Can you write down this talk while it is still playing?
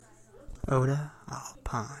Oda al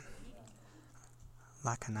pan.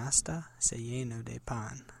 La canasta se llenó de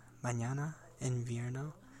pan. Mañana,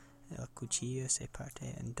 invierno, el cuchillo se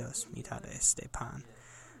parte en dos mitades de pan.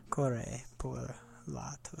 Corre por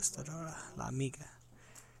la tostadora la miga.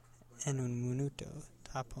 En un minuto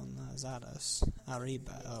taponados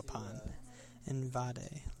arriba el pan.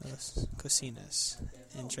 Invade las cocinas.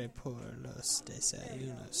 Entre por los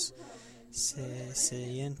desayunos. Se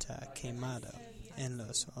sienta quemado en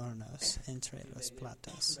los hornos, entre los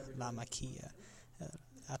platos, la maquilla, el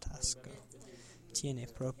atasco. Tiene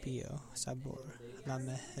propio sabor, la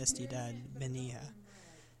majestad venía.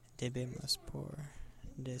 Debemos, por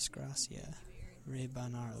desgracia,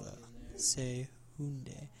 rebanarlo. Se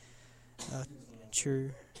hunde el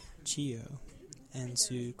cuchillo en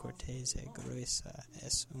su corteza gruesa.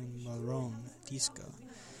 Es un marrón disco,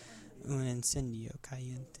 un incendio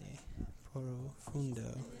caliente, profundo,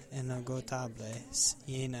 inagotable,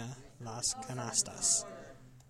 llena las canastas.